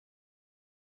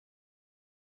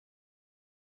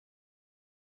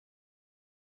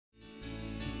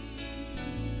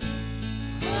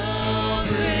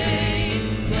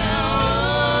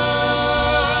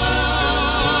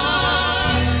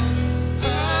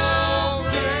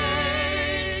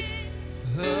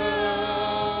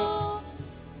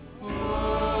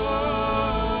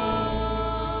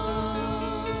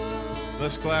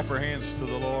Let's clap our hands to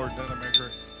the Lord. Doesn't it make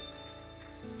great?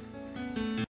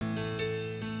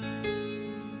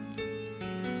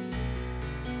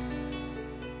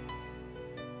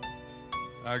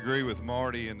 I agree with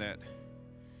Marty in that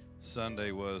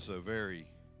Sunday was a very,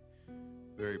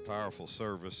 very powerful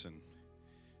service,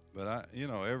 but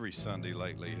every Sunday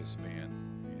lately has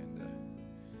been,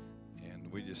 and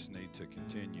we just need to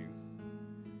continue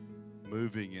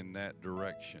moving in that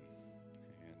direction.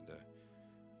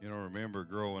 And remember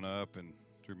growing up and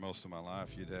through most of my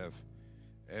life, you'd have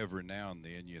every now and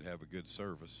then you'd have a good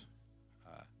service,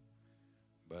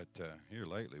 but here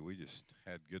lately we just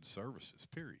had good services.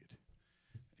 Period.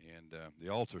 And the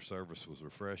altar service was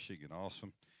refreshing and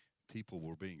awesome. People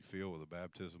were being filled with the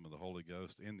baptism of the Holy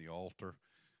Ghost in the altar.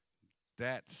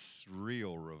 That's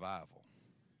real revival.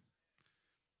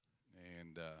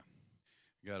 And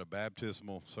got a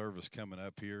baptismal service coming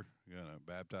up here. We're going to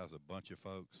baptize a bunch of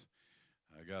folks.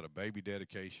 I got a baby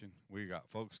dedication. We got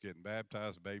folks getting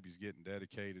baptized, babies getting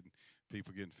dedicated,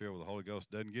 people getting filled with the Holy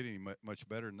Ghost. Doesn't get any much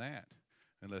better than that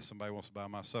unless somebody wants to buy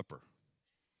my supper.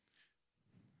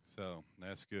 So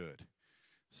that's good.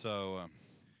 So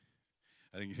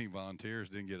I didn't get any volunteers,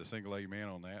 didn't get a single amen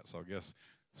on that, so I guess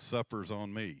supper's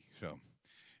on me. So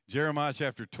Jeremiah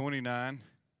chapter 29.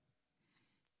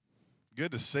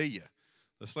 Good to see you.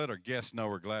 Let's let our guests know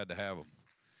we're glad to have them.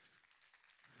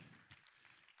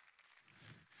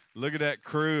 Look at that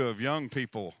crew of young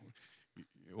people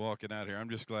walking out here. I'm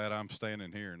just glad I'm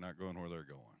standing here and not going where they're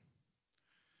going.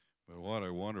 But what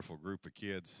a wonderful group of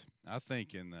kids. I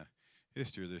think in the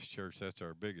history of this church, that's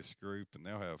our biggest group, and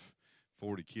they'll have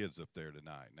 40 kids up there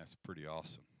tonight, and that's pretty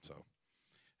awesome. So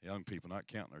young people, not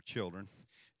counting our children.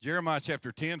 Jeremiah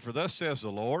chapter 10, for thus says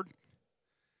the Lord.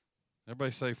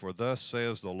 Everybody say, for thus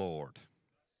says the Lord.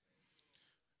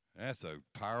 That's a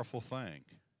powerful thing.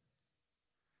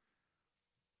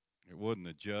 It wasn't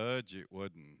the judge, it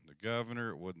wasn't the governor,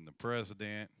 it wasn't the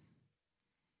president,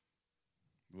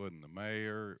 it wasn't the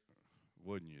mayor, it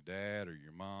wasn't your dad or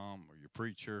your mom or your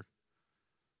preacher.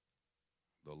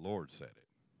 The Lord said it.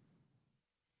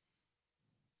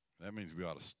 That means we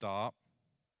ought to stop,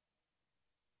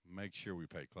 make sure we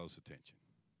pay close attention.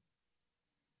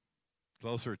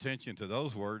 Closer attention to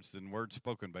those words than words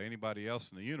spoken by anybody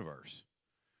else in the universe.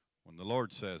 When the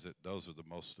Lord says it, those are the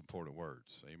most important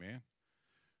words. Amen?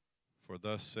 For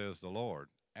thus says the Lord,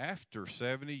 after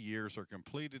 70 years are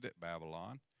completed at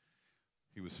Babylon,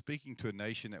 he was speaking to a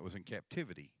nation that was in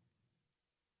captivity.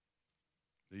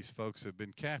 These folks have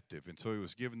been captive, and so he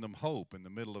was giving them hope in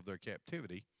the middle of their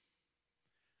captivity.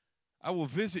 I will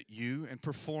visit you and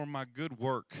perform my good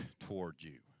work toward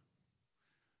you.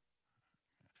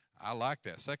 I like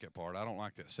that second part. I don't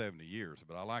like that 70 years,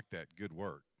 but I like that good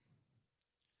work.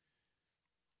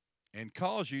 And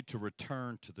cause you to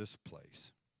return to this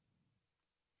place.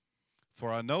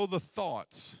 For I know the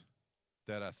thoughts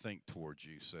that I think towards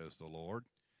you, says the Lord,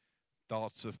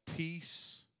 thoughts of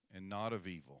peace and not of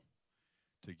evil,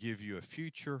 to give you a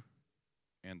future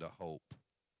and a hope.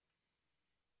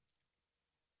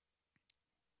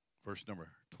 Verse number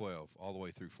 12, all the way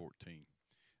through 14.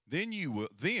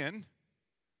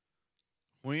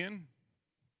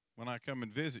 When I come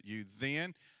and visit you,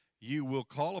 then you will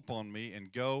call upon me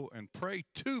and go and pray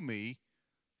to me,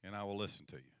 and I will listen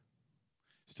to you.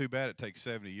 It's too bad it takes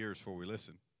 70 years before we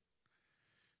listen.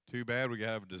 Too bad we got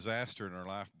to have a disaster in our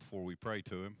life before we pray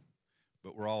to him.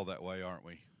 But we're all that way, aren't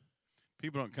we?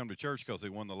 People don't come to church because they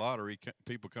won the lottery.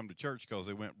 People come to church because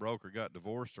they went broke or got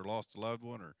divorced or lost a loved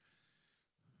one or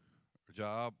a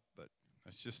job. But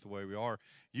that's just the way we are.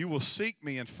 You will seek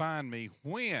me and find me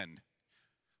when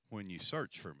you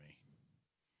search for me.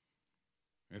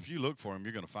 If you look for him,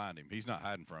 you're going to find him. He's not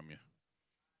hiding from you.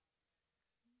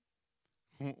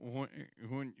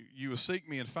 When you will seek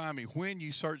me and find me, when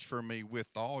you search for me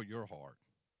with all your heart,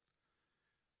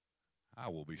 I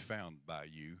will be found by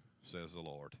you, says the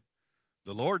Lord.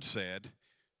 The Lord said,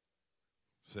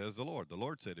 says the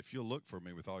Lord said, if you'll look for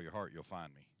me with all your heart, you'll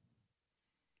find me.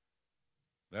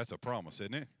 That's a promise,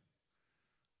 isn't it?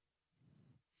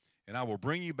 And I will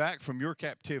bring you back from your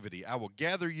captivity. I will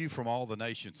gather you from all the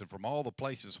nations and from all the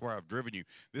places where I've driven you.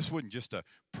 This wasn't just a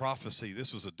prophecy.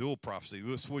 This was a dual prophecy.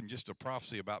 This wasn't just a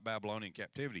prophecy about Babylonian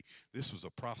captivity. This was a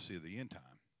prophecy of the end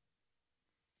time.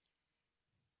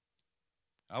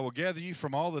 I will gather you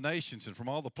from all the nations and from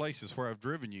all the places where I've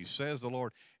driven you, says the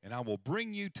Lord, and I will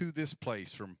bring you to this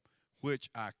place from which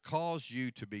I caused you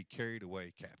to be carried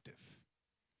away captive.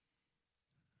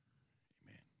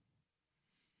 Amen.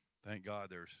 Thank God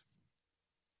there's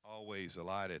always a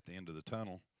light at the end of the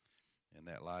tunnel, and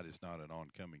that light is not an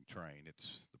oncoming train.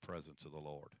 It's the presence of the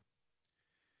Lord.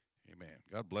 Amen.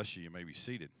 God bless you. You may be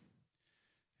seated.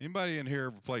 Anybody in here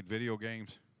ever played video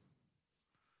games?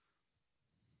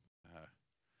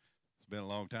 It's been a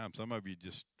long time. Some of you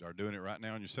just are doing it right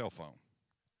now on your cell phone.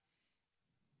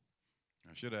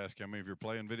 I should ask how many of you are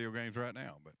playing video games right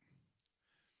now,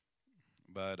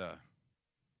 but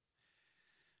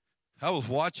I was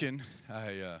watching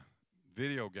a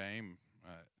video game,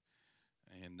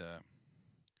 and it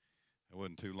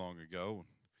wasn't too long ago.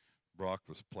 Brock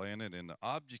was playing it, and the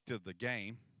object of the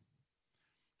game,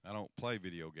 I don't play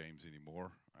video games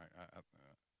anymore,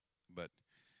 but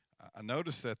I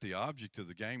noticed that the object of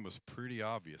the game was pretty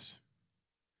obvious.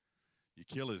 You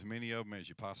kill as many of them as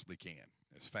you possibly can,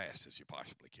 as fast as you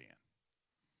possibly can.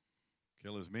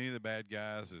 Kill as many of the bad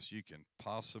guys as you can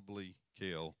possibly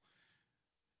kill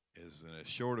as in as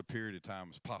short a period of time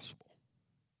as possible.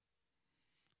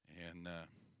 And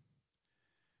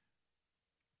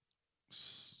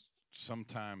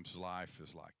sometimes life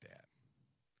is like that.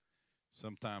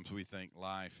 Sometimes we think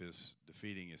life is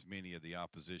defeating as many of the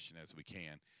opposition as we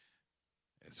can,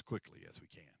 as quickly as we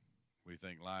can. We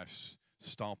think life's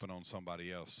stomping on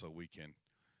somebody else so we can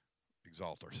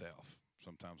exalt ourselves.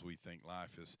 Sometimes we think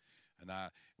life is,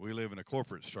 we live in a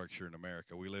corporate structure in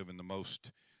America. We live in the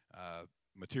most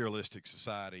materialistic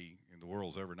society in the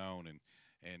world's ever known,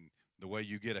 and the way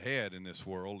you get ahead in this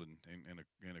world and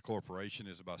in a corporation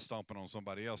is about stomping on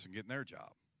somebody else and getting their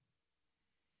job.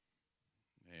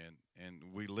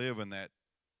 And we live in that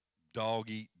dog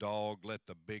eat dog, let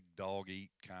the big dog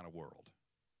eat kind of world.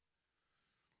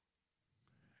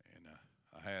 And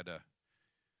I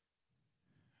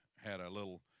had a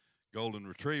little golden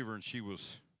retriever, and she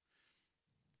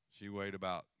weighed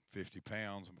about 50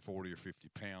 pounds, 40 or 50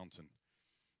 pounds, and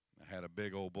I had a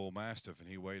big old bull mastiff, and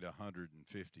he weighed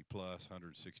 150 plus,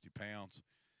 160 pounds,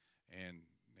 and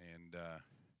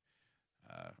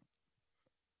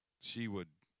she would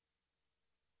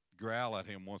growl at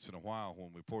him once in a while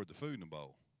when we poured the food in the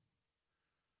bowl.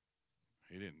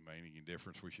 He didn't make any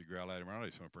difference. We should growl at him or not. He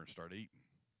just went up there and start eating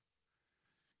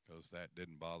because that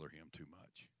didn't bother him too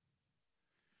much.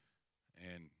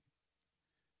 And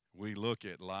we look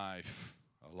at life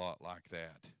a lot like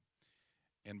that.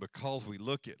 And because we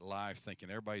look at life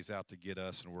thinking everybody's out to get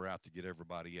us and we're out to get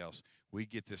everybody else, we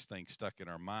get this thing stuck in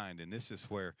our mind. And this is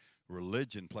where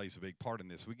religion plays a big part in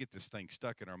this. We get this thing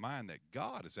stuck in our mind that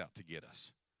God is out to get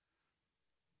us.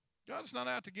 God's not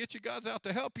out to get you. God's out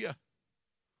to help you.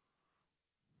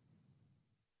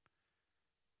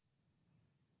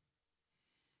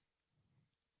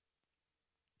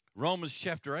 Romans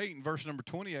chapter 8 and verse number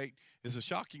 28 is a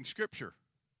shocking scripture.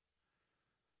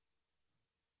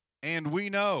 And we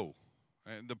know.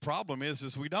 And the problem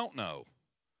is we don't know.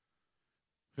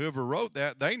 Whoever wrote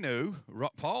that, they knew.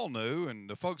 Paul knew, and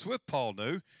the folks with Paul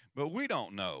knew, but we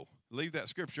don't know. Leave that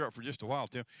scripture up for just a while,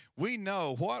 Tim. We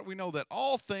know what? We know that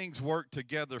all things work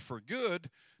together for good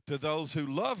to those who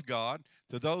love God,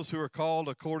 to those who are called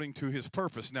according to his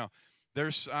purpose. Now,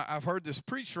 I've heard this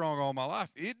preached wrong all my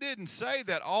life. It didn't say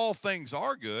that all things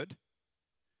are good.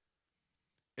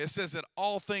 It says that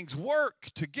all things work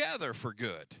together for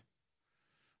good.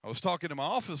 I was talking to my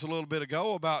office a little bit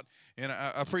ago about, and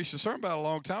I preached a sermon about it a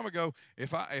long time ago.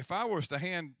 If I was to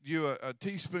hand you a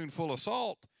teaspoonful of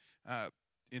salt,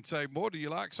 and say, boy, do you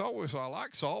like salt? Well, so I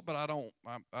like salt, but I don't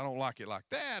like it like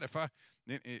that.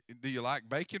 Do you like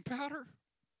baking powder?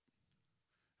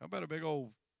 How about a big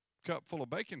old cup full of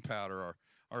baking powder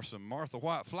or some Martha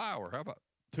White flour? How about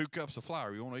 2 cups of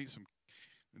flour? You want to eat some?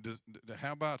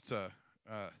 How about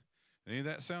any of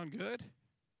that sound good?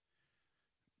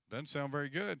 Doesn't sound very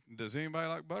good. Does anybody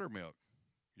like buttermilk?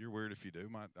 You're weird if you do.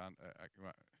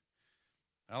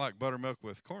 I like buttermilk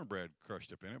with cornbread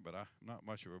crushed up in it, but I'm not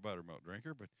much of a buttermilk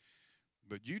drinker.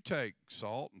 But you take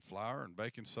salt and flour and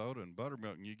baking soda and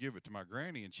buttermilk, and you give it to my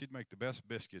granny, and she'd make the best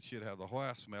biscuits. She'd have the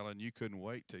white smell, and you couldn't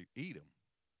wait to eat them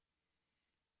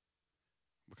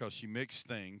because she mixed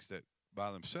things that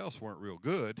by themselves weren't real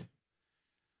good,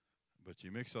 but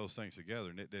you mix those things together,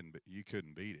 and you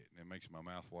couldn't beat it. And it makes my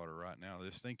mouth water right now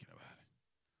just thinking about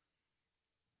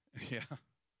it. Yeah.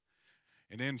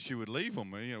 And then she would leave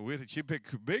them. She'd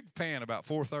pick a big pan about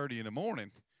 4:30 in the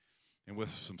morning, and with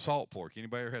some salt pork.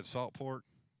 Anybody ever had salt pork?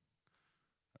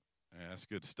 Yeah, that's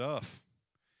good stuff.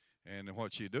 And then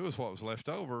what she'd do is what was left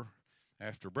over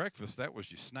after breakfast, that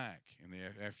was your snack. And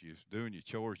then after you're doing your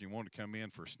chores and you wanted to come in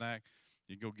for a snack,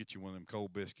 you go get you one of them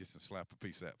cold biscuits and slap a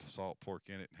piece of that salt pork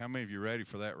in it. How many of you are ready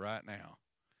for that right now?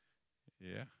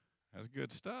 Yeah, that's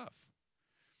good stuff.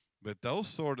 But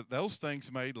those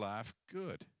things made life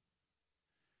good.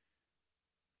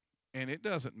 And it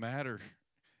doesn't matter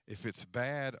if it's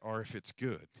bad or if it's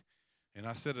good. And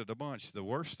I said it a bunch, the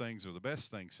worst things are the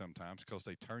best things sometimes because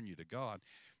they turn you to God.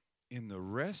 in the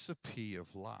recipe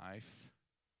of life,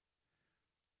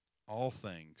 all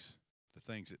things, the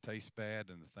things that taste bad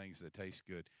and the things that taste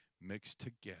good, mix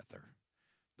together.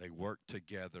 They work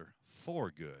together for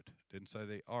good. Didn't say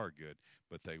they are good,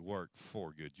 but they work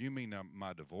for good. You mean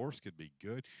my divorce could be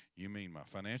good? You mean my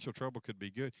financial trouble could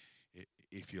be good?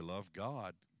 If you love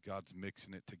God, God's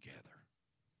mixing it together.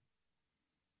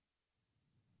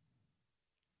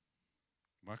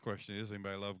 My question is,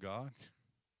 anybody love God?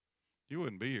 You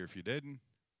wouldn't be here if you didn't.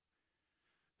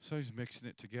 So he's mixing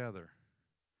it together.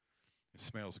 It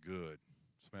smells good.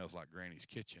 It smells like Granny's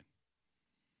kitchen.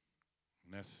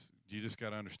 And that's, you just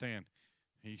got to understand,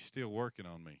 he's still working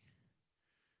on me.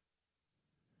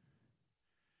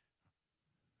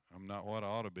 I'm not what I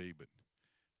ought to be, but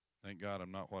thank God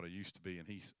I'm not what I used to be. And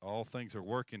all things are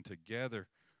working together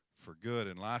for good,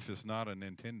 and life is not a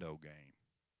Nintendo game.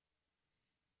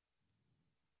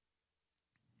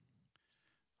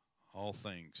 All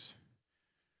things.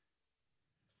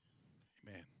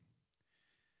 Amen.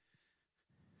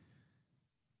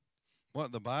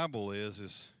 What the Bible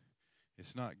is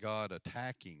it's not God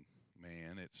attacking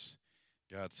man, it's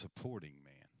God supporting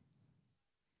man.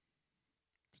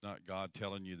 It's not God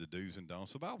telling you the do's and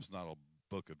don'ts. The Bible's not a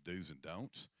book of do's and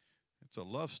don'ts. It's a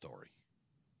love story.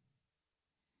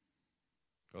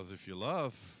 Because if you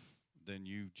love, then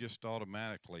you just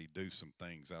automatically do some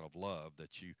things out of love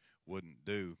that you wouldn't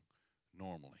do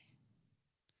normally.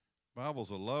 The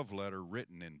Bible's a love letter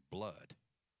written in blood.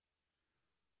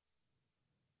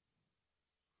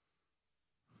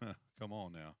 Come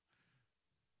on now.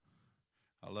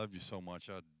 I love you so much,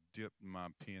 I dipped my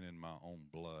pen in my own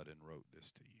blood and wrote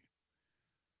this to you.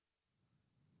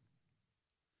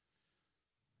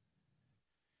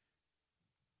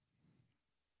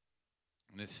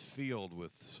 And it's filled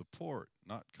with support,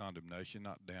 not condemnation,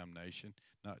 not damnation,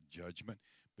 not judgment,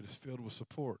 but it's filled with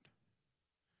support,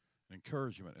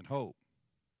 encouragement, and hope.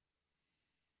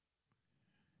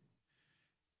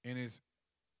 And it's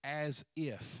as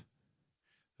if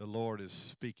the Lord is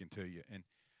speaking to you. And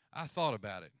I thought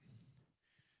about it.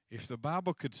 If the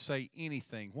Bible could say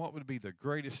anything, what would be the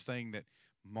greatest thing that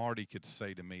Marty could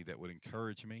say to me that would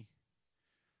encourage me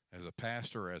as a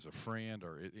pastor, or as a friend,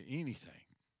 or anything?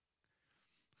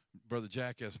 Brother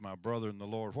Jack, as my brother in the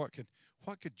Lord, what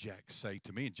could Jack say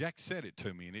to me? And Jack said it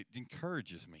to me, and it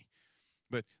encourages me.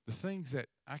 But the things that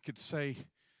I could say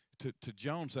to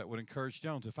Jones that would encourage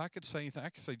Jones, if I could say anything, I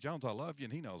could say, Jones, I love you,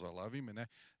 and he knows I love him, and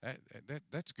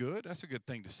that's good. That's a good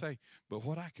thing to say. But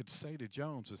what I could say to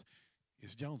Jones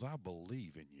is Jones, I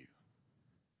believe in you.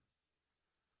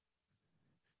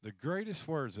 The greatest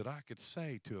words that I could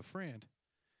say to a friend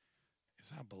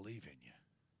is, I believe in you.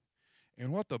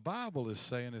 And what the Bible is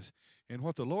saying is, and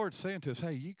what the Lord's saying to us,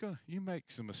 hey, you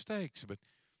make some mistakes, but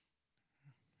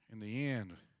in the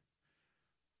end,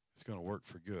 it's going to work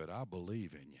for good. I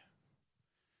believe in you.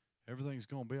 Everything's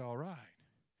going to be all right.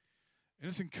 And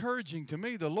it's encouraging to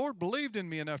me. The Lord believed in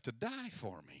me enough to die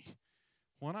for me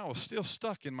when I was still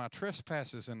stuck in my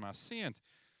trespasses and my sins.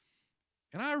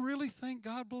 And I really think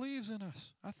God believes in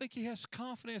us. I think he has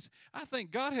confidence. I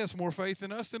think God has more faith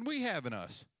in us than we have in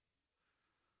us.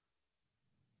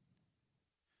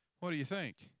 What do you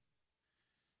think?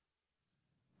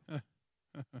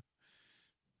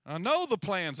 I know the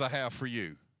plans I have for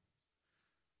you.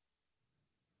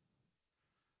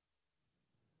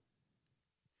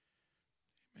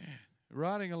 Man,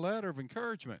 writing a letter of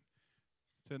encouragement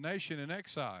to a nation in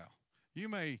exile. You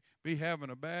may be having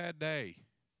a bad day.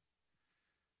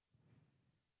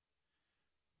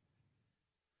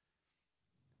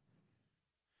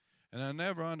 And I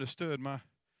never understood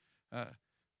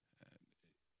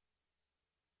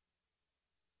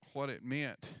what it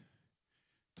meant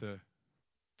to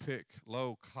pick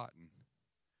low cotton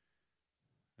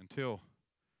until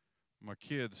my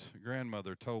kid's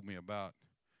grandmother told me about.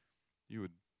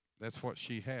 That's what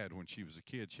she had when she was a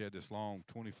kid. She had this long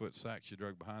 20-foot sack she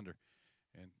drug behind her,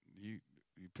 and you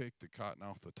picked the cotton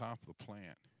off the top of the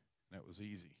plant. That was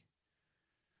easy.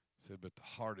 Said, but the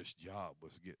hardest job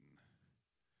was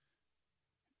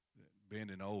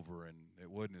bending over, and it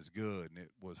wasn't as good, and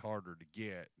it was harder to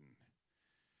get.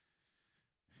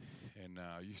 And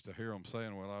I used to hear them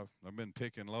saying, well, I've been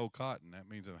picking low cotton. That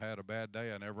means I've had a bad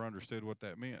day. I never understood what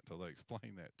that meant until they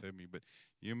explained that to me. But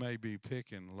you may be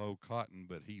picking low cotton,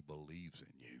 but he believes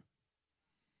in you.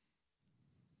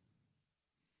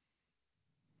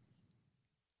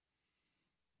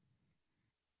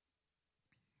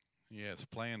 He has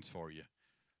plans for you,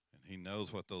 and he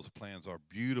knows what those plans are.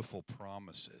 Beautiful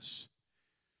promises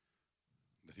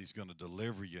that he's going to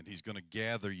deliver you, and he's going to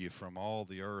gather you from all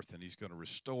the earth, and he's going to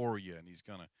restore you, and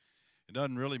it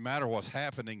doesn't really matter what's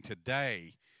happening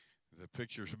today. The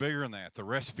picture's bigger than that. The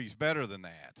recipe's better than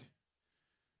that.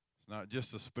 It's not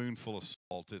just a spoonful of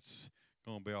salt. It's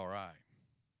going to be all right.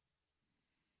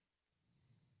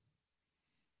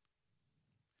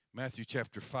 Matthew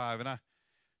chapter 5, and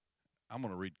I'm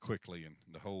going to read quickly and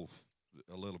the whole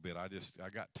a little bit. I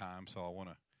got time, so I want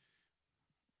to.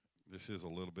 This is a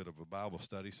little bit of a Bible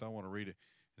study, so I want to read it.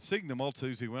 And seeing the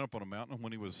multitudes, he went up on a mountain, and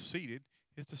when he was seated,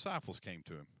 his disciples came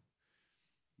to him.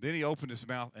 Then he opened his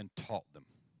mouth and taught them.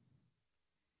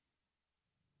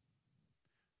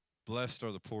 Blessed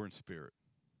are the poor in spirit,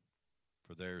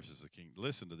 for theirs is the kingdom.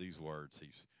 Listen to these words.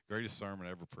 He's greatest sermon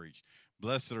ever preached.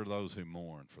 Blessed are those who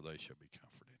mourn, for they shall be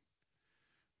comforted.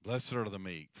 Blessed are the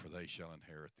meek, for they shall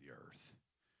inherit the earth.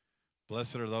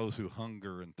 Blessed are those who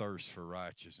hunger and thirst for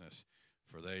righteousness,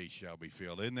 for they shall be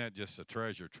filled. Isn't that just a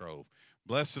treasure trove?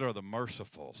 Blessed are the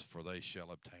merciful, for they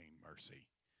shall obtain mercy.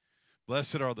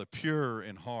 Blessed are the pure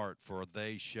in heart, for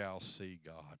they shall see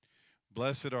God.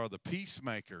 Blessed are the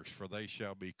peacemakers, for they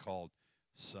shall be called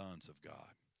sons of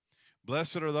God.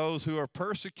 Blessed are those who are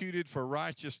persecuted for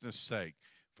righteousness' sake,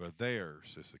 for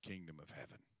theirs is the kingdom of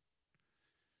heaven.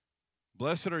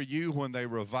 Blessed are you when they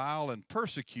revile and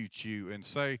persecute you and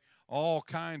say all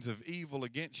kinds of evil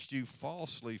against you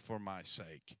falsely for my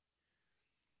sake.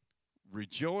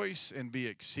 Rejoice and be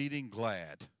exceeding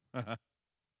glad.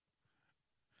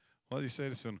 Well, he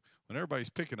said, when everybody's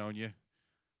picking on you,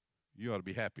 you ought to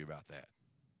be happy about that.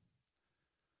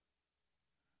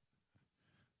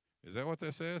 Is that what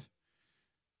that says?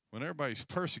 When everybody's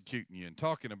persecuting you and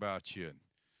talking about you and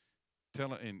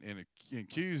telling and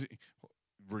accusing,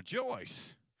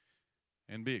 rejoice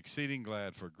and be exceeding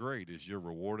glad, for great is your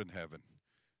reward in heaven.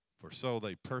 For so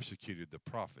they persecuted the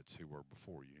prophets who were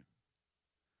before you.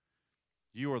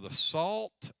 You are the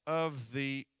salt of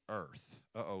the earth.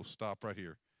 Stop right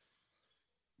here.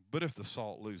 But if the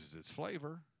salt loses its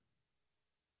flavor,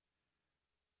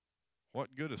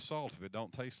 what good is salt if it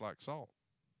don't taste like salt?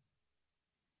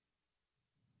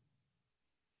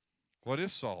 What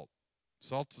is salt?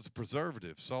 Salt is a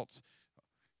preservative.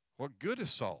 What good is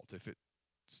salt if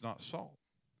it's not salt?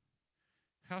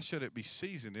 How should it be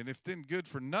seasoned? And if then good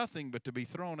for nothing but to be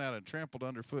thrown out and trampled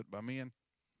underfoot by men?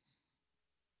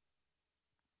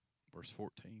 Verse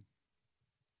 14.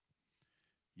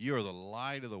 You are the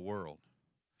light of the world.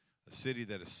 A city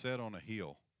that is set on a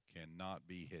hill cannot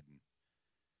be hidden.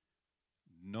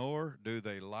 Nor do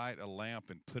they light a lamp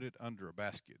and put it under a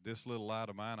basket. This little light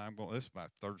of mine, this is my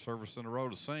third service in a row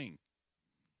to sing.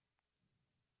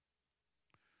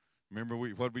 Remember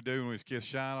what we do when we kiss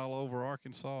shine all over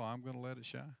Arkansas? I'm going to let it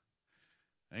shine.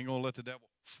 I ain't going to let the devil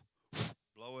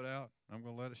blow it out. I'm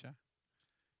going to let it shine.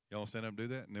 Y'all want to stand up and do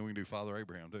that? And then we can do Father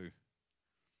Abraham too.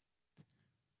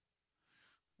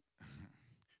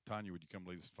 Tanya, would you come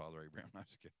lead us to Father Abraham? I'm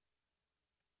just kidding.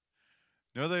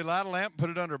 No, they light a lamp and put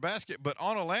it under a basket, but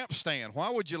on a lampstand. Why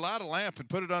would you light a lamp and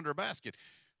put it under a basket?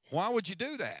 Why would you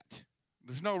do that?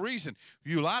 There's no reason.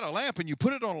 You light a lamp and you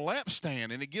put it on a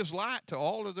lampstand, and it gives light to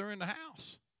all that are in the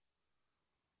house.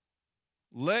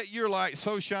 Let your light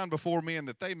so shine before men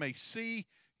that they may see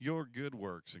your good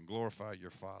works and glorify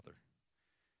your Father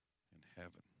in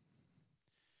heaven.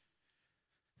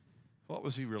 What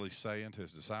was he really saying to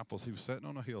his disciples? He was sitting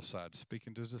on a hillside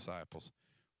speaking to his disciples.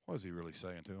 What was he really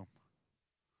saying to them?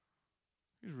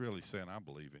 He's really saying, I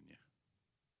believe in you.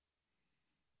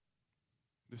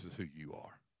 This is who you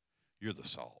are. You're the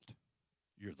salt.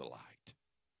 You're the light.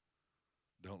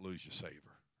 Don't lose your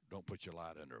savor. Don't put your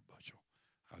light under a bushel.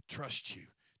 I trust you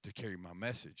to carry my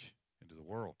message into the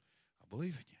world. I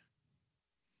believe in you.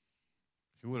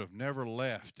 He would have never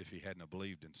left if he hadn't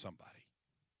believed in somebody.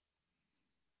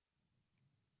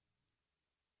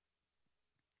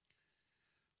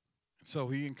 And so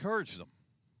he encouraged them.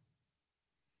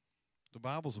 The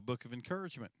Bible's a book of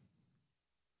encouragement.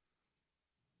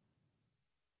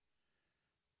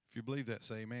 If you believe that,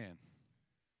 say amen.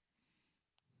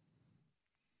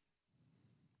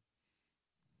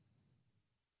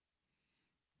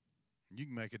 You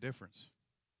can make a difference.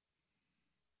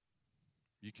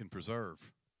 You can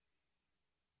preserve.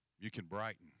 You can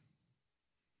brighten.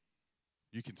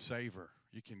 You can savor.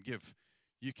 You can give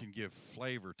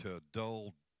flavor to a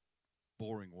dull,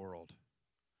 boring world.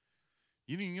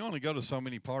 You only go to so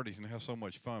many parties and have so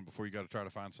much fun before you got to try to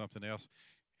find something else.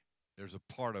 There's a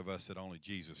part of us that only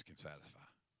Jesus can satisfy.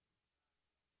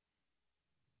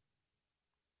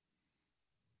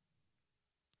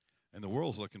 And the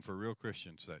world's looking for real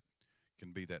Christians that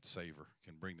can be that savor,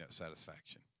 can bring that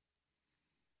satisfaction.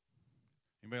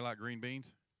 Anybody like green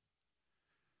beans?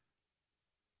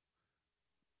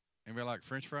 Anybody like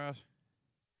French fries?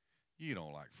 You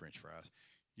don't like French fries.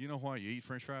 You know why you eat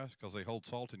French fries? Because they hold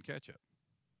salt and ketchup.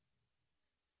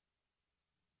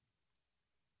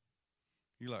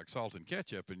 You like salt and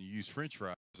ketchup, and you use French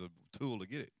fries as a tool to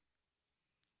get it.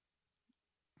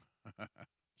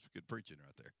 It's good preaching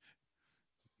right there.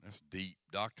 That's deep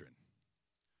doctrine.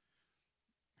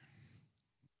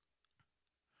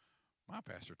 My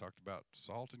pastor talked about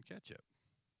salt and ketchup.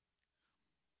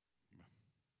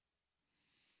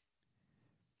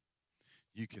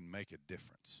 You can make a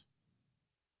difference.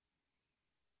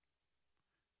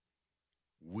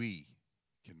 We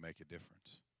can make a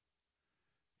difference.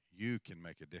 You can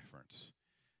make a difference.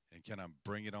 And can I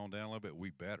bring it on down a little bit? We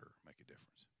better make a difference.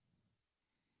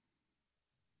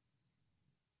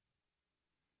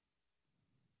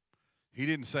 He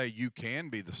didn't say you can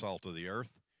be the salt of the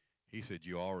earth. He said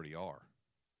you already are.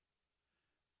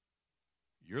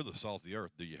 You're the salt of the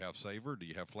earth. Do you have savor? Do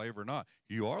you have flavor or not?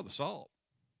 You are the salt.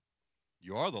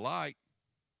 You are the light.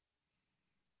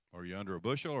 Are you under a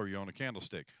bushel or are you on a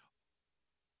candlestick?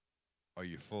 Are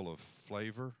you full of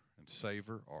flavor and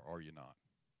savor or are you not?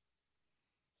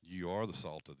 You are the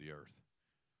salt of the earth.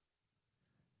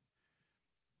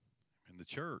 And the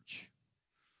church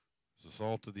is the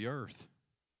salt of the earth.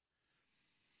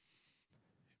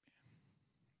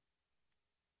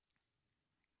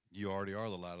 You already are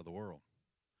the light of the world.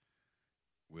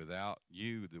 Without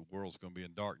you, the world's going to be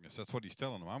in darkness. That's what he's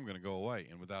telling them. I'm going to go away,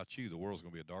 and without you, the world's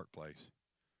going to be a dark place.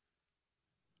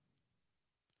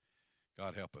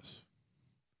 God help us.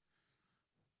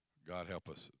 God help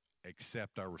us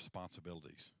accept our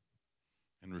responsibilities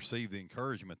and receive the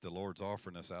encouragement the Lord's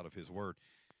offering us out of his word.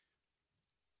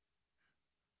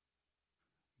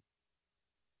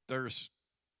 There's,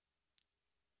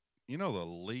 the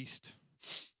least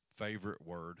favorite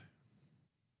word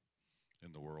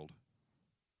in the world.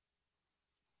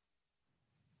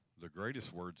 The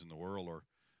greatest words in the world are,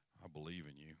 I believe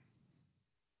in you.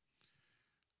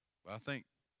 But I think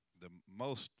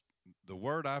the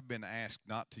word I've been asked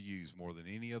not to use more than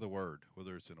any other word,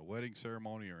 whether it's in a wedding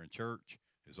ceremony or in church,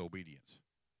 is obedience.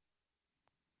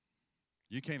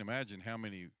 You can't imagine how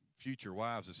many future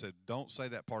wives have said, don't say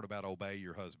that part about obey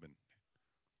your husband.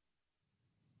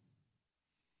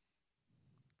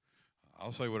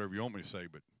 I'll say whatever you want me to say,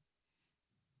 but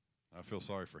I feel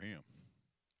sorry for him.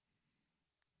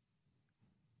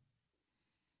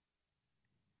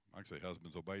 I can say,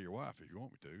 husbands, obey your wife if you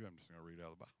want me to. I'm just going to read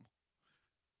out of the Bible.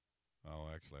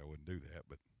 Oh, actually, I wouldn't do that,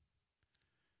 but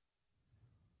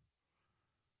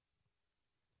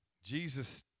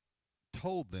Jesus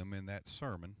told them in that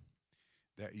sermon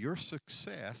that your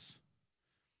success,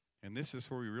 and this is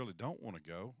where we really don't want to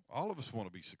go. All of us want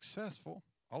to be successful.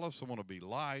 All of us want to be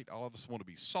light. All of us want to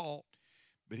be salt.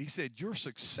 But he said your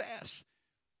success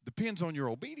depends on your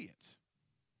obedience.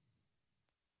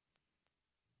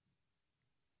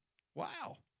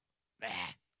 Wow.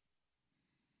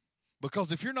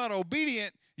 Because if you're not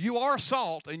obedient, you are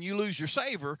salt and you lose your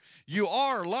savor. You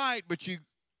are light, but you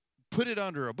put it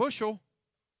under a bushel.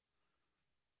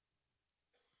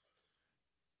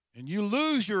 And you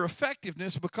lose your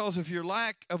effectiveness because of your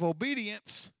lack of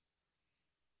obedience.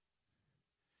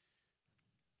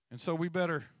 And so we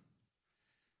better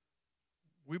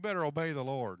obey the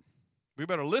Lord. We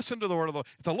better listen to the word of the Lord.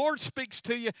 If the Lord speaks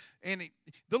to you, and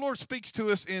the Lord speaks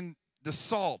to us in the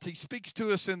salt. He speaks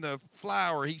to us in the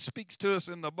flour. He speaks to us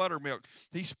in the buttermilk.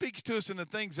 He speaks to us in the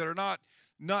things that are not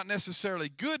necessarily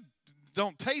good,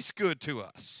 don't taste good to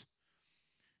us.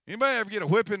 Anybody ever get a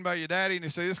whipping by your daddy and they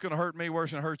say, this is going to hurt me worse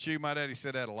than it hurt you? My daddy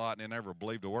said that a lot and I never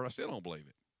believed a word. I still don't believe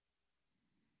it.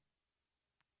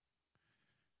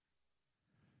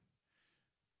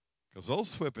 Because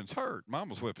those whippings hurt.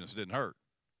 Mama's whippings didn't hurt.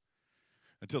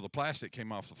 Until the plastic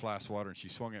came off the fly swatter and she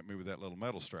swung at me with that little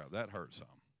metal strap. That hurt some.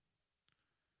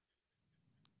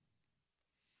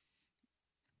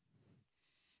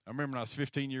 I remember when I was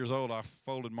 15 years old, I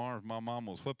folded my arms. My mom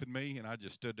was whipping me, and I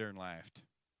just stood there and laughed.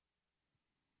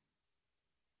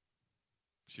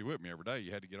 She whipped me every day.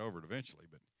 You had to get over it eventually.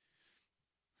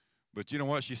 But you know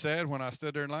what she said when I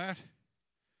stood there and laughed?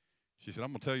 She said,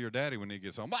 I'm going to tell your daddy when he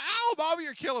gets home. Oh, Bobby,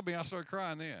 you're killing me. I started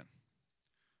crying then.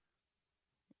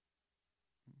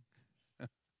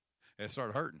 It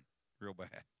started hurting real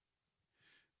bad.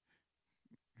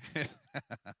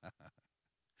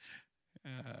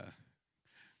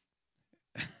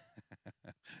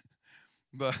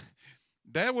 But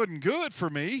that wasn't good for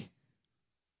me.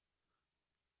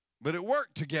 But it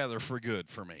worked together for good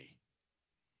for me.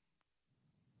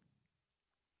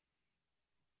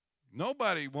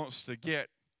 Nobody wants to get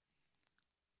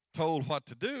told what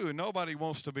to do, and nobody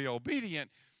wants to be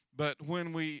obedient. But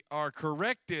when we are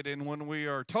corrected and when we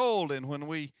are told and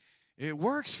it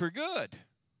works for good.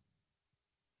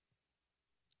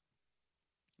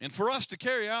 And for us to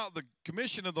carry out the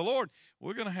commission of the Lord,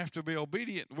 we're going to have to be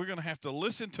obedient. We're going to have to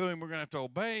listen to him. We're going to have to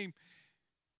obey him.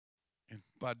 And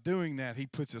by doing that, he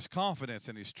puts his confidence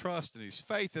and his trust and his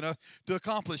faith in us to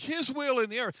accomplish his will in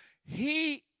the earth.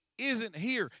 He isn't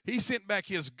here. He sent back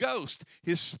his ghost,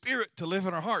 his spirit to live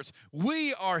in our hearts.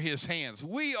 We are his hands.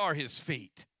 We are his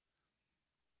feet.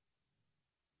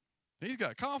 He's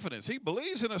got confidence. He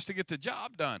believes in us to get the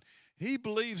job done. He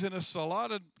believes in us a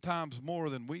lot of times more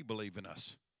than we believe in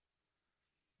us.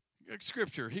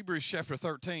 Scripture, Hebrews chapter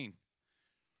 13.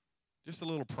 Just a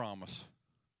little promise.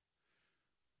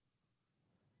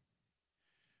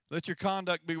 Let your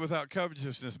conduct be without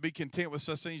covetousness. Be content with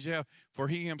such things you have. For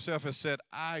he himself has said,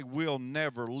 I will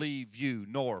never leave you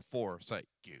nor forsake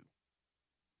you.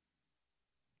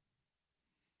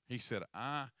 He said,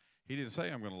 he didn't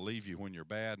say I'm going to leave you when you're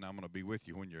bad and I'm going to be with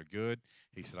you when you're good.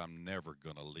 He said, I'm never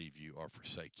going to leave you or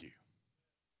forsake you.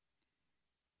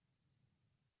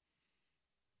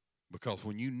 Because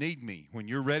when you need me, when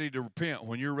you're ready to repent,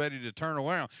 when you're ready to turn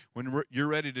around, when you're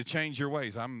ready to change your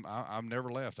ways, I'm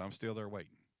never left. I'm still there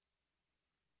waiting.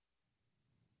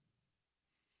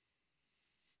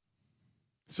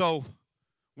 So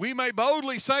we may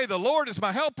boldly say, the Lord is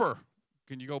my helper.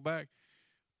 Can you go back?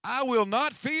 I will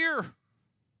not fear.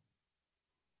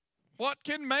 What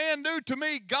can man do to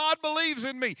me? God believes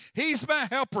in me. He's my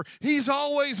helper. He's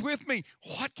always with me.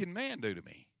 What can man do to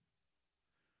me?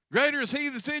 Greater is he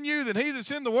that's in you than he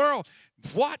that's in the world.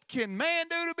 What can man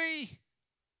do to me?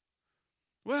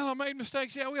 Well, I made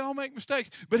mistakes. Yeah, we all make mistakes.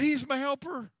 But he's my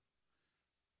helper.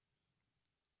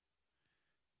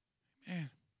 Man.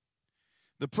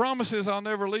 The promise is I'll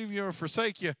never leave you or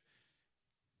forsake you.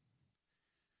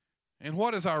 And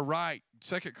what is our right?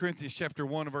 2 Corinthians chapter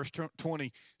 1 verse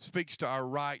 20 speaks to our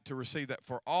right to receive that.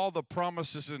 For all the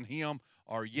promises in him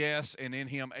are yes, and in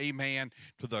him amen,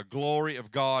 to the glory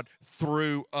of God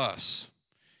through us.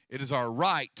 It is our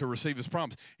right to receive his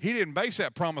promise. He didn't base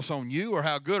that promise on you or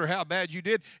how good or how bad you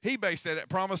did. He based that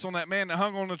promise on that man that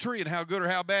hung on the tree and how good or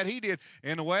how bad he did.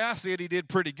 And the way I see it, he did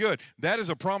pretty good. That is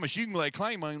a promise you can lay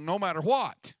claim on no matter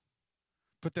what.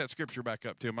 Put that scripture back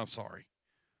up, Tim. I'm sorry.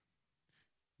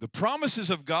 The promises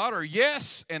of God are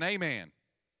yes and amen.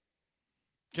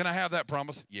 Can I have that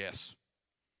promise? Yes.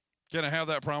 Can I have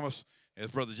that promise? As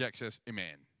Brother Jack says,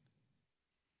 amen.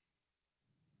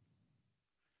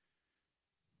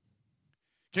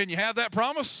 Can you have that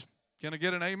promise? Can I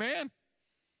get an amen?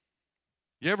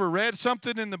 You ever read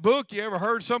something in the book? You ever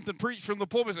heard something preached from the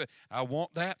pulpit? Say, I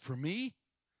want that for me.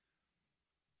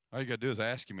 All you got to do is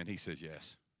ask him, and he says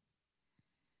yes.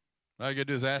 All you got to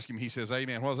do is ask him. He says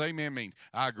amen. What does amen mean?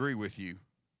 I agree with you.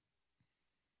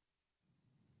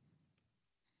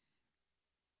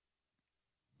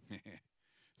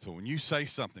 So when you say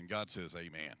something, God says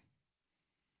amen.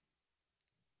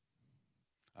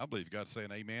 I believe God's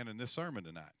saying amen in this sermon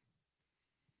tonight.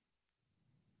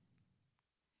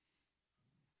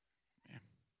 Man.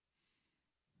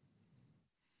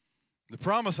 The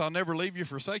promise, I'll never leave you,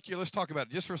 forsake you. Let's talk about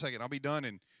it just for a second. I'll be done,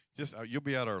 and you'll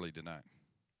be out early tonight.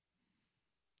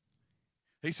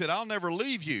 He said, I'll never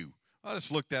leave you. I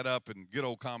just looked that up in good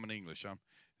old common English. I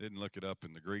didn't look it up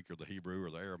in the Greek or the Hebrew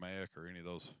or the Aramaic or any of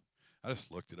those. I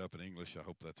just looked it up in English. I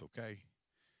hope that's okay.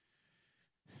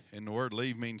 And the word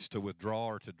leave means to withdraw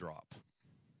or to drop.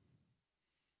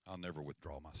 I'll never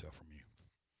withdraw myself from you.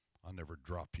 I'll never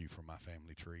drop you from my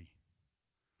family tree.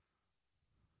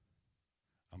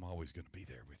 I'm always going to be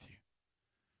there with you.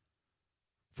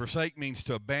 Forsake means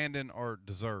to abandon or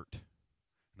desert.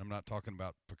 And I'm not talking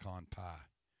about pecan pie.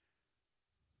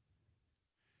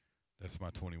 That's my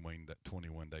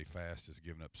 21-day fast is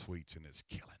giving up sweets, and it's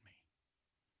killing me.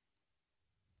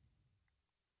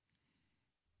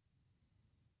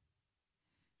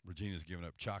 Regina's giving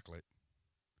up chocolate.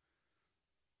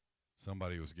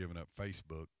 Somebody was giving up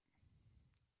Facebook.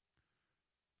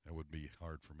 That would be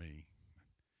hard for me.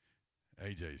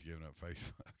 AJ's giving up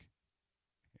Facebook.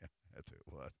 Yeah, that's who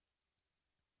it was.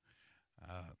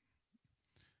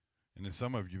 And then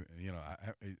some of you,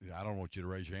 I don't want you to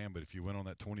raise your hand, but if you went on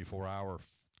that 24-hour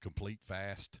complete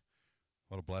fast,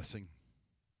 what a blessing.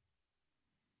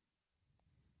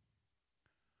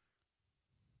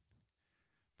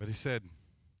 But he said,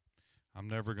 I'm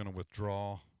never going to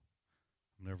withdraw.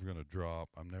 I'm never going to drop.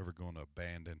 I'm never going to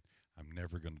abandon. I'm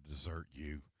never going to desert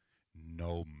you,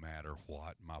 no matter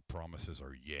what. My promises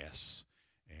are yes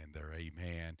and they're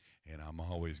amen, and I'm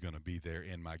always going to be there,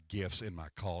 and my gifts and my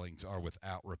callings are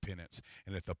without repentance.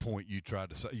 And at the point you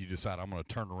decide I'm going to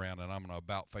turn around and I'm going to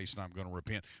about face and I'm going to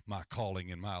repent, my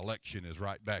calling and my election is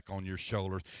right back on your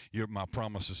shoulders. My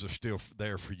promises are still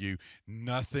there for you.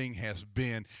 Nothing has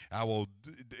been.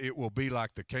 It will be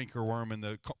like the cankerworm and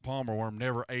the palmer worm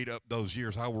never ate up those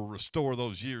years. I will restore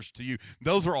those years to you.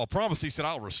 Those are all promises. He said,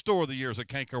 I'll restore the years of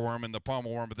cankerworm and the palmer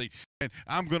worm, and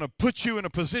I'm going to put you in a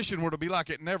position where it'll be like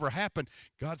it never happened.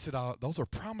 God said, those are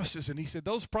promises. And he said,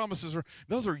 those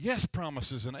are yes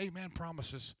promises and amen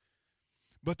promises.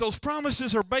 But those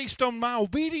promises are based on my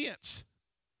obedience.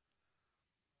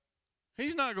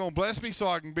 He's not going to bless me so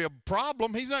I can be a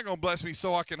problem. He's not going to bless me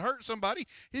so I can hurt somebody.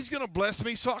 He's going to bless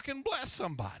me so I can bless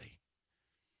somebody.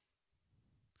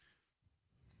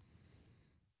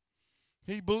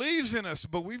 He believes in us,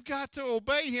 but we've got to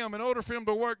obey him in order for him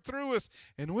to work through us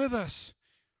and with us.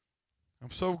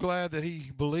 I'm so glad that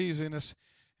he believes in us,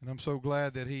 and I'm so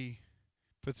glad that he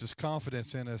puts his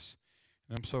confidence in us,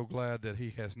 and I'm so glad that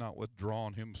he has not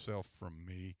withdrawn himself from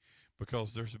me,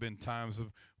 because there's been times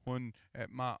when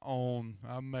at my own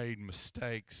I made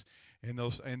mistakes, and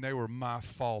they were my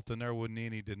fault, and there wasn't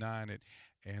any denying it,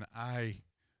 and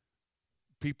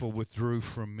people withdrew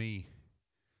from me.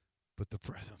 But the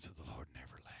presence of the Lord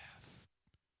never left.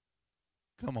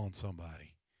 Come on,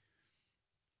 somebody.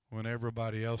 When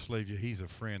everybody else leaves you, he's a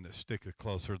friend that sticketh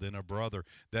closer than a brother.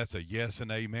 That's a yes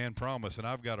and amen promise. And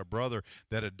I've got a brother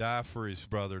that'd die for his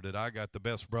brother, that I got the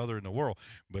best brother in the world.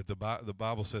 But the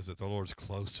Bible says that the Lord's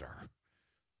closer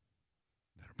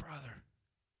than a brother.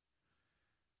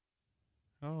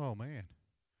 Oh, man.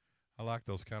 I like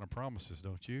those kind of promises,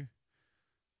 don't you?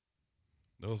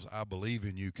 Those I believe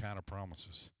in you kind of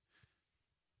promises.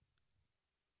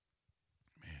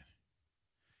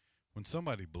 When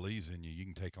somebody believes in you, you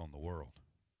can take on the world.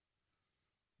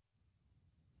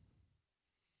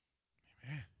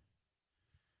 Amen.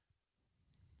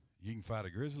 You can fight a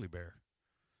grizzly bear.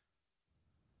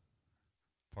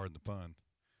 Pardon the pun.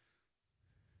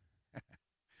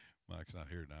 Mike's not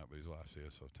here tonight, but his wife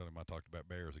is, so tell him I talked about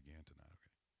bears again tonight.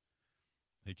 Okay.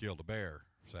 He killed a bear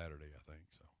Saturday, I think.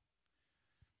 So,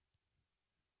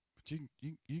 but you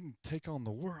can take on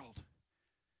the world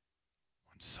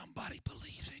when somebody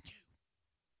believes in you.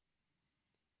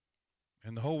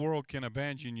 And the whole world can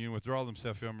abandon you and withdraw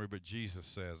themselves from you, but Jesus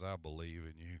says, I believe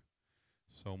in you.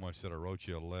 So much that I wrote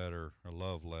you a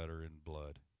love letter in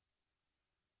blood.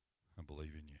 I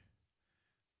believe in you.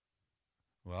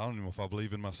 Well, I don't even know if I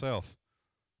believe in myself.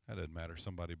 That doesn't matter.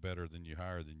 Somebody better than you,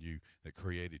 higher than you, that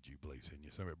created you believes in you.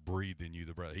 Somebody that breathed in you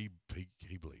the breath. He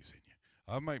believes in you.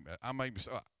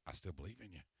 I still believe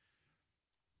in you.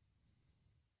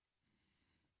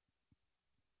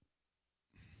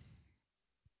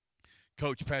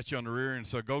 Coach pats you on the rear and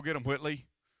said, go get him, Whitley.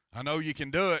 I know you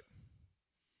can do it.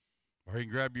 Or he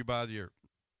can grab you by your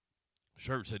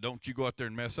shirt and say, don't you go out there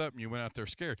and mess up, and you went out there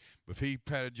scared. But if he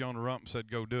patted you on the rump and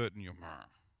said, go do it, and you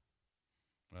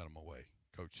let him away.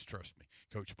 Coach, trust me.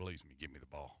 Coach believes me. Give me the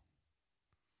ball.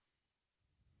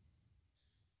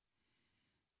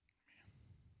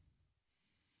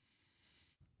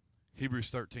 Hebrews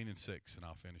 13:6, and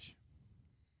I'll finish.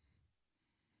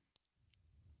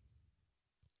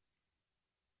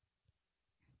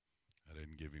 I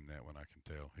didn't give him that one, I can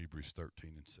tell. Hebrews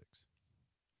 13:6.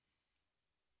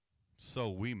 So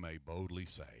we may boldly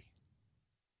say,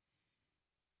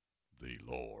 the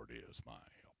Lord is my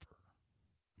helper.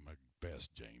 My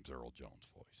best James Earl Jones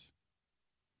voice,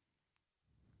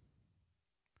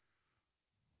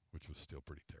 which was still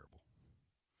pretty terrible.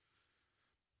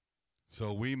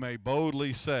 So we may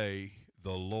boldly say,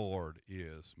 the Lord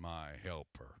is my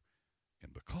helper.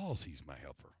 And because he's my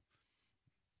helper,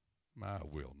 I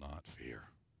will not fear.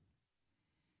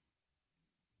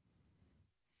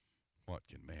 What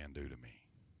can man do to me?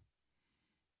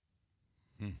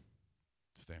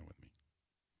 Stand with me.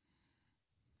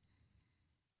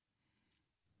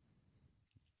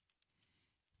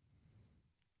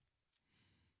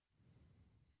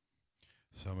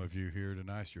 Some of you here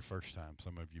tonight, it's your first time.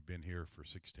 Some of you have been here for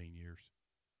 16 years.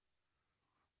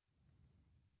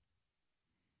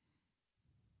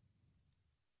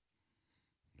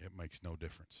 It makes no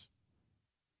difference.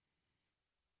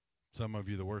 Some of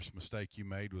you, the worst mistake you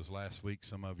made was last week.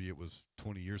 Some of you, it was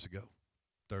 20 years ago,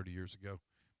 30 years ago.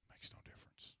 It makes no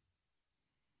difference.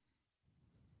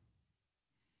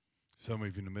 Some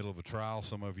of you in the middle of a trial.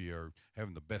 Some of you are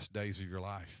having the best days of your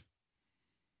life.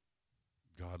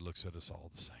 God looks at us all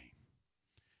the same.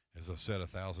 As I said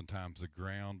 1,000 times, the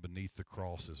ground beneath the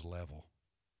cross is level.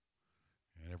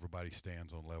 And everybody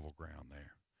stands on level ground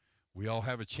there. We all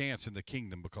have a chance in the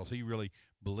kingdom because he really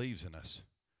believes in us.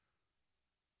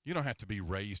 You don't have to be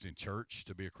raised in church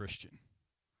to be a Christian.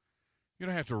 You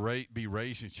don't have to be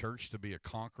raised in church to be a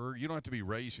conqueror. You don't have to be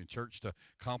raised in church to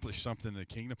accomplish something in the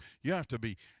kingdom. You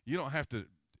don't have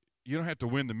to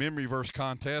win the memory verse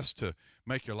contest to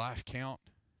make your life count.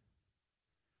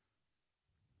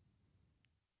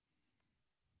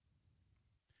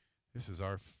 This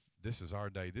is our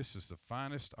day. This is the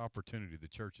finest opportunity the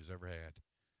church has ever had.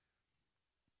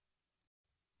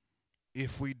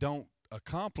 If we don't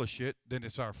accomplish it, then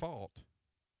it's our fault.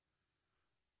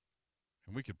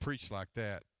 And we could preach like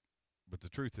that, but the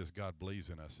truth is God believes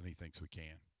in us and he thinks we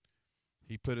can.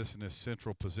 He put us in this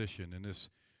central position, in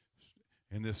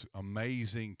this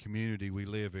amazing community we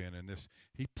live in, and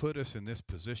he put us in this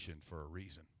position for a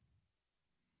reason.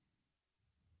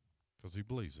 Because he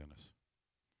believes in us.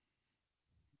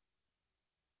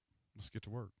 Let's get to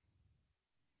work.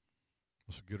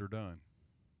 Let's get her done.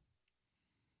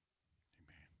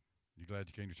 Amen. You glad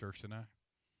you came to church tonight?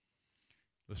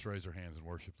 Let's raise our hands and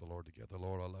worship the Lord together.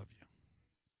 Lord, I love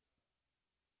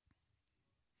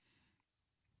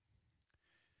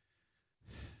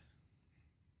you.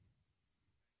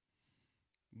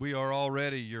 We are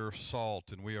already your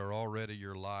salt, and we are already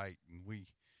your light, and we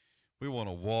want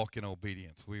to walk in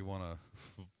obedience. We want to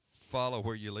follow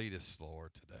where you lead us,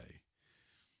 Lord, today.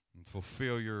 And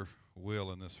fulfill your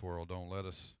will in this world. Don't let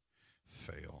us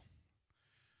fail.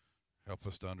 Help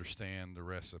us to understand the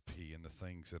recipe and the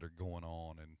things that are going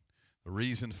on and the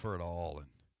reason for it all, and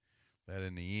that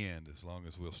in the end, as long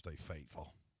as we'll stay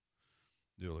faithful,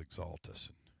 you'll exalt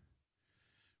us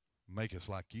and make us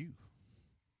like you,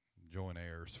 joint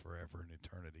heirs forever in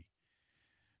eternity.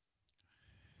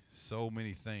 So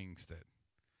many things that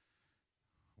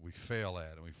we fail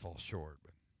at and we fall short,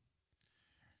 but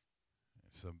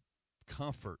it's a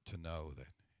comfort to know that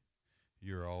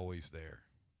you're always there.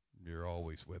 You're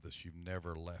always with us. You've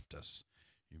never left us.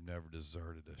 You've never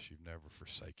deserted us. You've never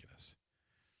forsaken us.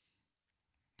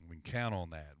 We can count on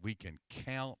that. We can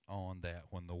count on that.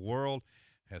 When the world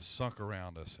has sunk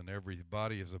around us and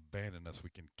everybody has abandoned us, we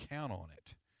can count on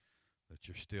it, that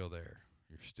you're still there.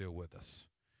 You're still with us.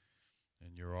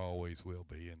 And you always will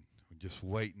be. And we're just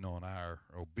waiting on our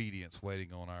obedience,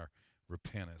 waiting on our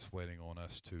repentance, waiting on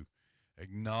us to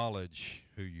acknowledge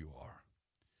who you are,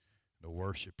 to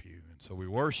worship you. And so we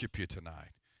worship you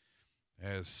tonight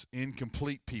as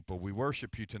incomplete people. We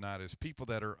worship you tonight as people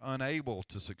that are unable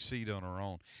to succeed on our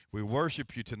own. We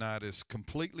worship you tonight as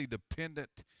completely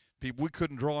dependent people. We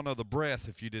couldn't draw another breath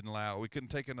if you didn't allow it. We couldn't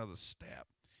take another step.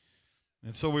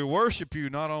 And so we worship you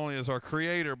not only as our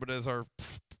creator, but as our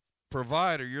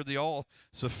provider. You're the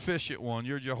all-sufficient one.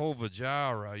 You're Jehovah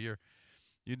Jireh. You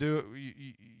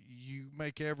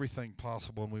make everything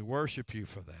possible, and we worship you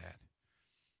for that.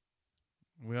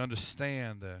 We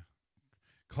understand the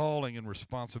calling and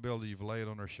responsibility you've laid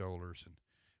on our shoulders, and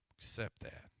accept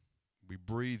that. We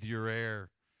breathe your air.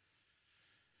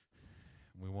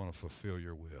 We want to fulfill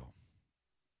your will.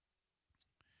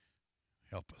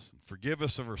 Help us and forgive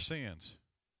us of our sins.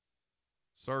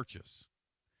 Search us.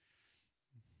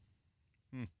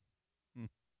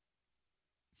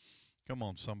 Come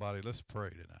on, somebody, let's pray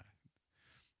tonight.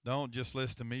 Don't just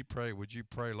listen to me pray. Would you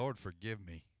pray, Lord, forgive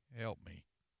me, help me,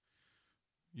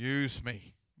 use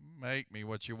me, make me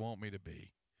what you want me to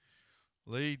be.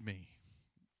 Lead me.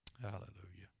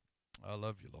 Hallelujah. I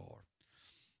love you, Lord.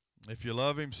 If you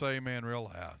love him, say amen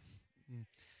real loud.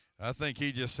 I think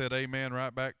he just said amen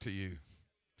right back to you.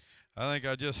 I think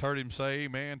I just heard him say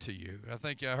amen to you. I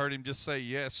think I heard him just say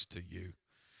yes to you.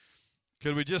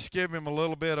 Could we just give him a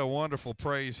little bit of wonderful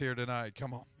praise here tonight?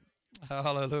 Come on.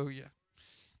 Hallelujah.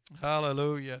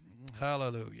 Hallelujah.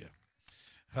 Hallelujah.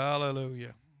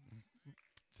 Hallelujah.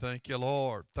 Thank you,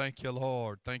 Lord. Thank you,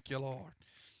 Lord. Thank you, Lord.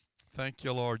 Thank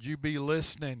you, Lord. You be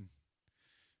listening.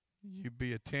 You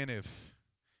be attentive.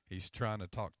 He's trying to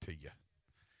talk to you.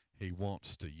 He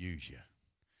wants to use you.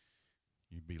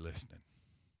 You be listening.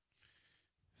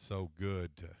 So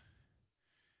good to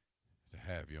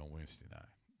have you on Wednesday night.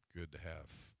 Good to have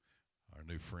our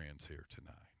new friends here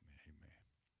tonight. Amen.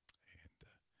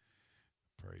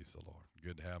 And praise the Lord.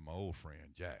 Good to have my old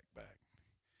friend Jack back.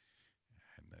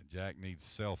 And Jack needs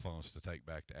cell phones to take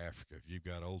back to Africa. If you've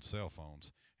got old cell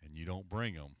phones and you don't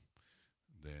bring them,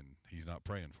 then he's not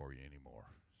praying for you anymore.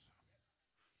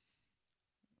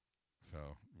 So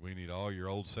we need all your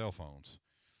old cell phones,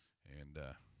 and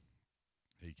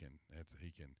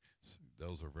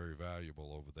those are very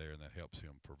valuable over there, and that helps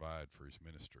him provide for his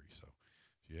ministry. So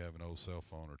if you have an old cell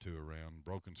phone or two around,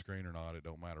 broken screen or not, it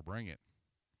don't matter. Bring it,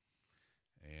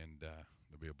 and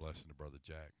it'll be a blessing to Brother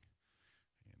Jack.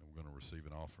 And we're going to receive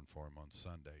an offering for him on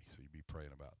Sunday, so you be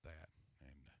praying about that.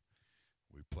 And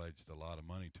we pledged a lot of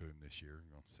money to him this year.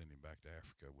 We're going to send him back to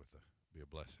Africa be a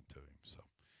blessing to him. So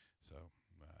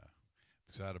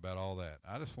excited about all that.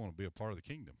 I just want to be a part of the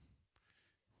kingdom,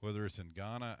 whether it's in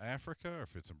Ghana, Africa, or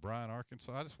if it's in Bryan,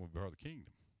 Arkansas. I just want to be part of the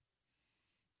kingdom.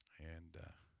 And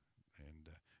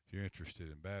if you're interested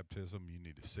in baptism, you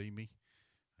need to see me.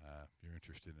 If you're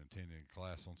interested in attending a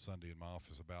class on Sunday in my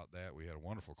office about that, we had a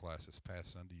wonderful class this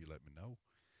past Sunday. You let me know.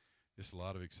 Just a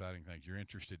lot of exciting things. You're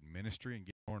interested in ministry and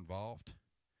getting more involved,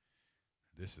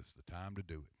 this is the time to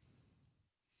do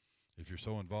it. If you're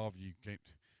so involved you can't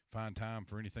find time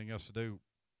for anything else to do,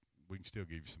 we can still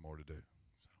give you some more to do.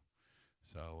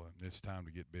 So it's time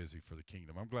to get busy for the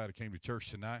kingdom. I'm glad I came to church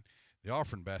tonight. The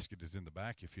offering basket is in the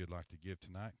back if you'd like to give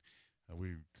tonight.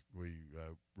 We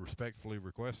respectfully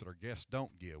request that our guests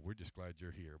don't give. We're just glad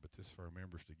you're here, but this is for our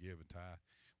members to give and tithe.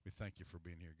 We thank you for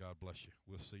being here. God bless you.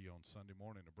 We'll see you on Sunday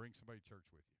morning, and bring somebody to church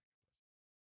with you.